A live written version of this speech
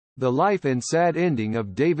The Life and Sad Ending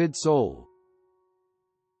of David Soul.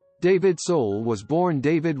 David Soul was born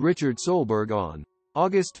David Richard Solberg on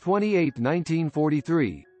August 28,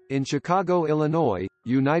 1943, in Chicago, Illinois,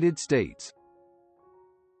 United States.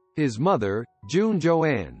 His mother, June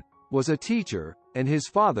Joanne, was a teacher, and his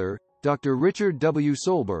father, Dr. Richard W.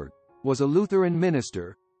 Solberg, was a Lutheran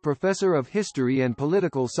minister, professor of history and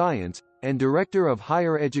political science, and director of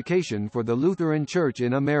higher education for the Lutheran Church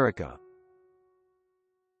in America.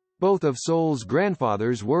 Both of Soul's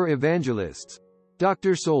grandfathers were evangelists.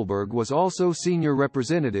 Dr. Solberg was also senior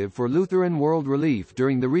representative for Lutheran World Relief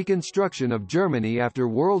during the reconstruction of Germany after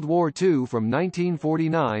World War II from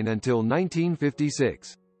 1949 until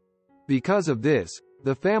 1956. Because of this,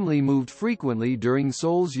 the family moved frequently during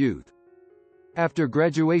Soul's youth. After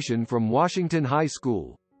graduation from Washington High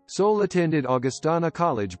School, Soul attended Augustana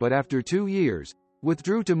College but after 2 years,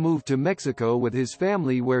 withdrew to move to Mexico with his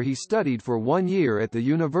family where he studied for 1 year at the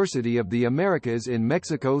University of the Americas in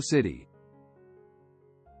Mexico City.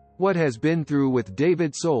 What has been through with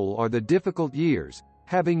David Soul are the difficult years,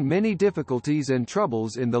 having many difficulties and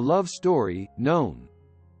troubles in the love story, known.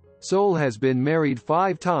 Soul has been married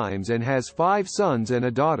 5 times and has 5 sons and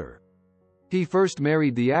a daughter. He first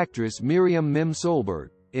married the actress Miriam Mim Solberg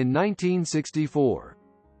in 1964.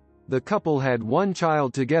 The couple had 1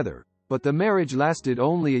 child together, but the marriage lasted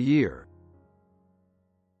only a year.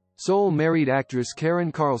 Soul married actress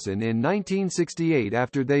Karen Carlson in 1968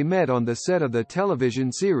 after they met on the set of the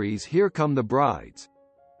television series Here Come the Brides.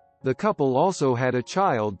 The couple also had a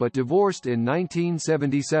child but divorced in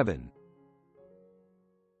 1977.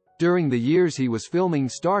 During the years he was filming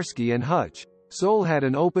Starsky and Hutch, Soul had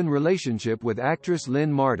an open relationship with actress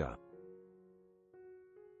Lynn Marta.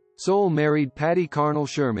 Soul married Patty Carnell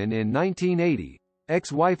Sherman in 1980,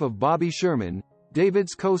 ex-wife of Bobby Sherman,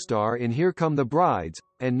 David's co-star in Here Come the Brides,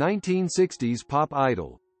 and 1960s pop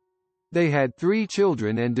idol. They had 3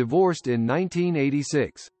 children and divorced in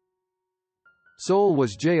 1986. Soul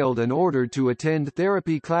was jailed and ordered to attend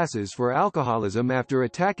therapy classes for alcoholism after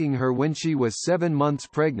attacking her when she was 7 months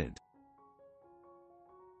pregnant.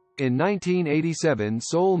 In 1987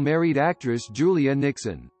 Soul married actress Julia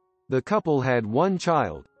Nixon. The couple had 1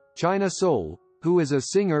 child, China Soul, who is a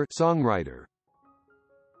singer-songwriter.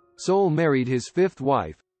 Soul married his 5th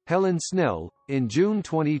wife, Helen Snell, in June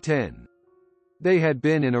 2010. They had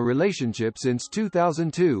been in a relationship since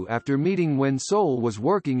 2002 after meeting when Soul was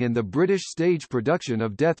working in the British stage production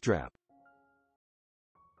of Death Trap.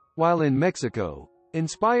 While in Mexico,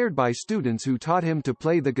 inspired by students who taught him to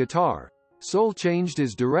play the guitar, Soul changed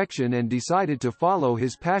his direction and decided to follow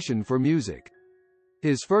his passion for music.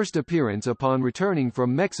 His first appearance upon returning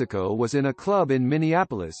from Mexico was in a club in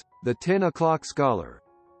Minneapolis, the 10 O'Clock Scholar.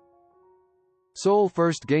 Soul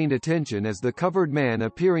first gained attention as the covered man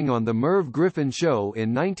appearing on The Merv Griffin Show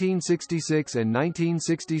in 1966 and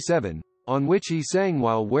 1967, on which he sang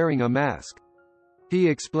while wearing a mask. He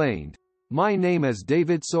explained, "My name is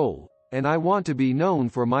David Soul, and I want to be known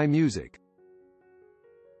for my music."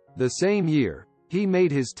 The same year, he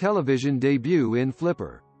made his television debut in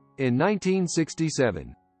Flipper. In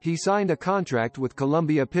 1967, he signed a contract with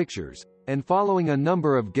Columbia Pictures, and following a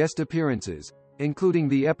number of guest appearances, including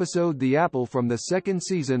the episode The Apple from the 2nd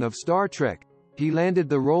season of Star Trek, he landed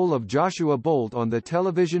the role of Joshua Bolt on the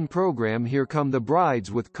television program Here Come the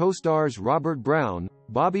Brides with co-stars Robert Brown,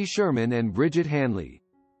 Bobby Sherman and Bridget Hanley.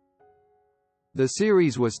 The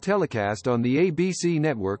series was telecast on the ABC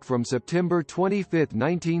network from September 25,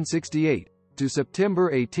 1968, to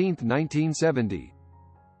September 18, 1970.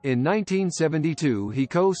 In 1972 he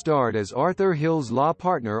co-starred as Arthur Hill's law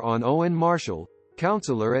partner on Owen Marshall,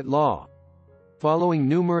 Counselor at Law. Following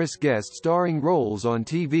numerous guest starring roles on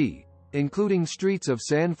TV, including Streets of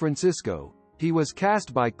San Francisco, he was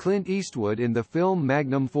cast by Clint Eastwood in the film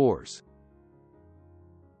Magnum Force.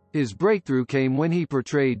 His breakthrough came when he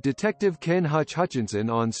portrayed Detective Ken Hutch Hutchinson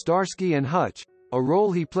on Starsky and Hutch, a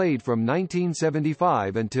role he played from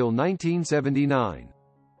 1975 until 1979.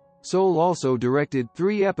 Soul also directed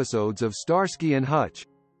 3 episodes of Starsky and Hutch: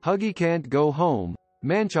 Huggy Can't Go Home,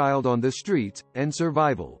 Manchild on the Streets, and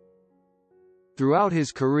Survival. Throughout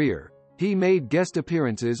his career, he made guest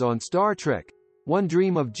appearances on Star Trek, One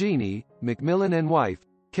Dream of Jeannie, Macmillan and Wife,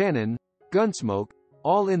 Cannon, Gunsmoke,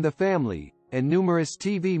 All in the Family, and numerous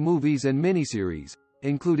TV movies and miniseries,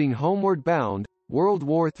 including Homeward Bound, World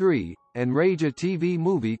War III, and Rage, a TV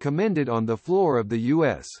movie commended on the floor of the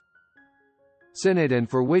U.S. Senate and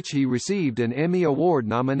for which he received an Emmy Award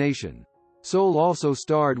nomination. Soul also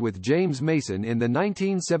starred with James Mason in the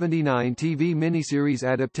 1979 TV miniseries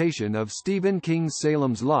adaptation of Stephen King's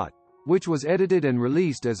Salem's Lot, which was edited and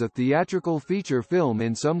released as a theatrical feature film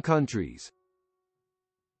in some countries.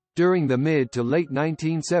 During the mid to late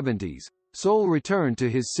 1970s, Soul returned to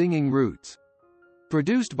his singing roots.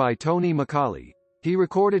 Produced by Tony Macaulay, he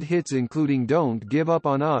recorded hits including Don't Give Up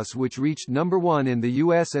on Us, which reached #1 in the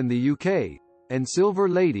US and the UK, and Silver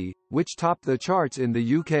Lady, which topped the charts in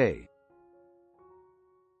the UK.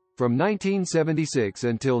 From 1976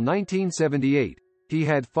 until 1978, he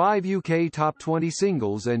had 5 UK Top 20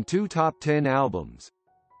 singles and 2 Top 10 albums.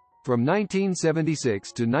 From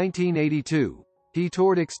 1976 to 1982, he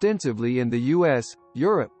toured extensively in the US,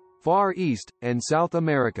 Europe, Far East, and South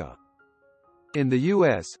America. In the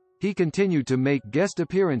US, he continued to make guest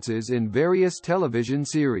appearances in various television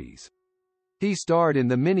series. He starred in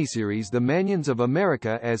the miniseries The Manions of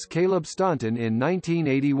America as Caleb Staunton in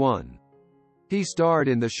 1981. He starred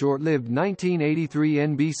in the short-lived 1983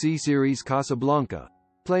 NBC series Casablanca,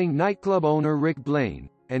 playing nightclub owner Rick Blaine,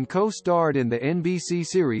 and co-starred in the NBC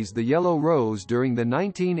series The Yellow Rose during the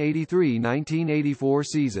 1983-1984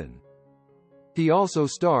 season. He also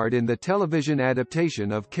starred in the television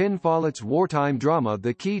adaptation of Ken Follett's wartime drama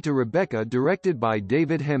The Key to Rebecca, directed by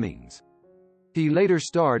David Hemmings. He later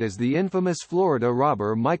starred as the infamous Florida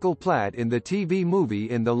robber Michael Platt in the TV movie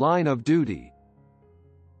In the Line of Duty.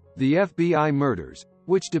 The FBI Murders,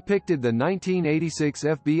 which depicted the 1986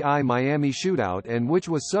 FBI Miami shootout and which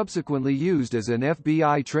was subsequently used as an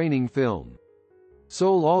FBI training film.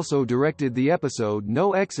 Soul also directed the episode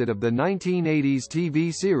No Exit of the 1980s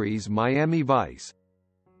TV series Miami Vice.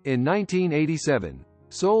 In 1987,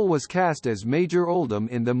 Soul was cast as Major Oldham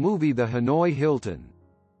in the movie The Hanoi Hilton.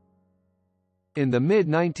 In the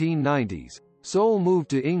mid-1990s, Soul moved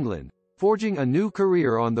to England, forging a new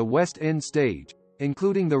career on the West End stage,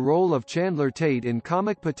 including the role of Chandler Tate in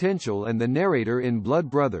Comic Potential and the narrator in Blood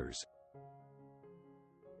Brothers.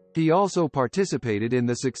 He also participated in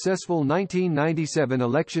the successful 1997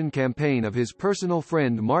 election campaign of his personal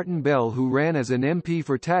friend Martin Bell, who ran as an MP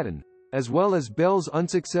for Tatton, as well as Bell's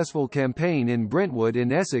unsuccessful campaign in Brentwood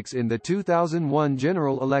in Essex in the 2001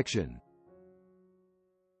 general election.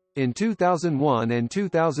 In 2001 and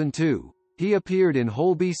 2002, he appeared in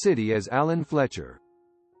Holby City as Alan Fletcher.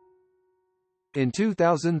 In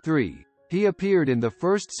 2003, he appeared in the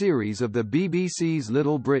first series of the BBC's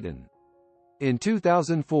Little Britain. In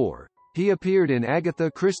 2004, he appeared in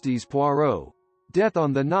Agatha Christie's Poirot, Death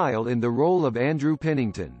on the Nile in the role of Andrew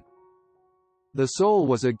Pennington. The Soul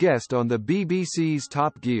was a guest on the BBC's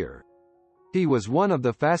Top Gear. He was one of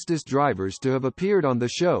the fastest drivers to have appeared on the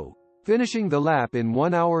show, finishing the lap in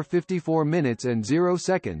 1 hour 54 minutes and 0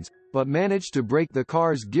 seconds, but managed to break the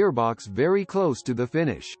car's gearbox very close to the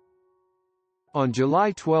finish. On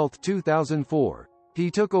July 12, 2004, he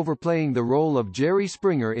took over playing the role of Jerry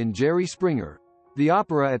Springer in Jerry Springer, the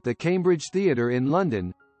opera at the Cambridge Theatre in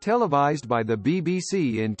London, televised by the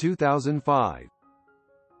BBC in 2005.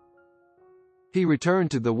 He returned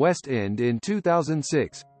to the West End in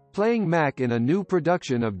 2006, playing Mac in a new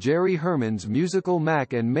production of Jerry Herman's musical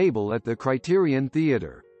Mac and Mabel at the Criterion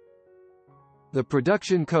Theatre. The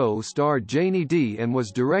production co-starred Janie Dee and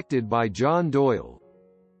was directed by John Doyle.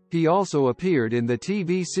 He also appeared in the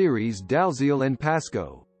TV series Dalziel and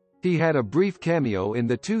Pascoe. He had a brief cameo in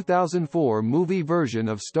the 2004 movie version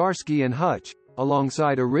of Starsky and Hutch,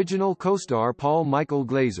 alongside original co-star Paul Michael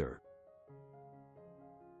Glaser.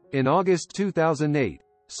 In August 2008,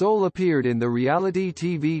 Soul appeared in the reality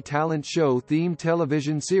TV talent show themed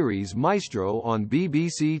television series Maestro on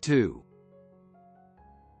BBC Two.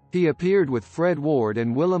 He appeared with Fred Ward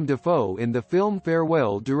and Willem Dafoe in the film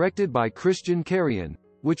Farewell, directed by Christian Carrion,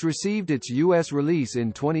 which received its U.S. release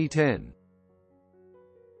in 2010.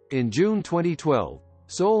 In June 2012,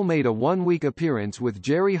 Soul made a one-week appearance with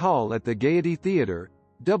Jerry Hall at the Gaiety Theatre,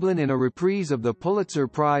 Dublin, in a reprise of the Pulitzer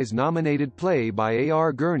Prize-nominated play by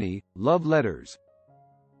A.R. Gurney, Love Letters.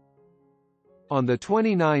 On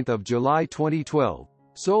 29 July 2012,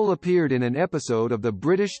 Soul appeared in an episode of the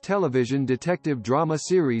British television detective drama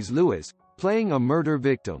series Lewis, playing a murder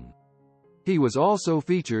victim. He was also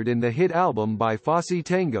featured in the hit album by Fosse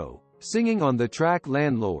Tango, singing on the track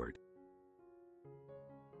Landlord.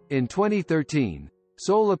 In 2013,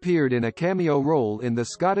 Soul appeared in a cameo role in the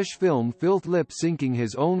Scottish film Filth, lip-syncing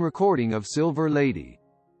his own recording of Silver Lady.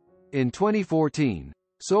 In 2014,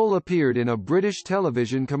 Soul appeared in a British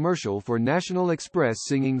television commercial for National Express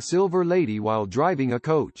singing Silver Lady while driving a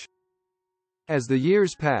coach. As the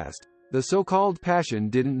years passed, the so-called passion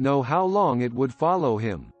didn't know how long it would follow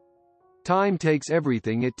him. Time takes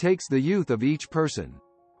everything, it takes the youth of each person.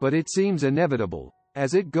 But it seems inevitable.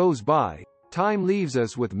 As it goes by, time leaves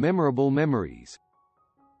us with memorable memories.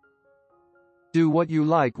 Do what you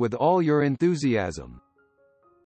like with all your enthusiasm.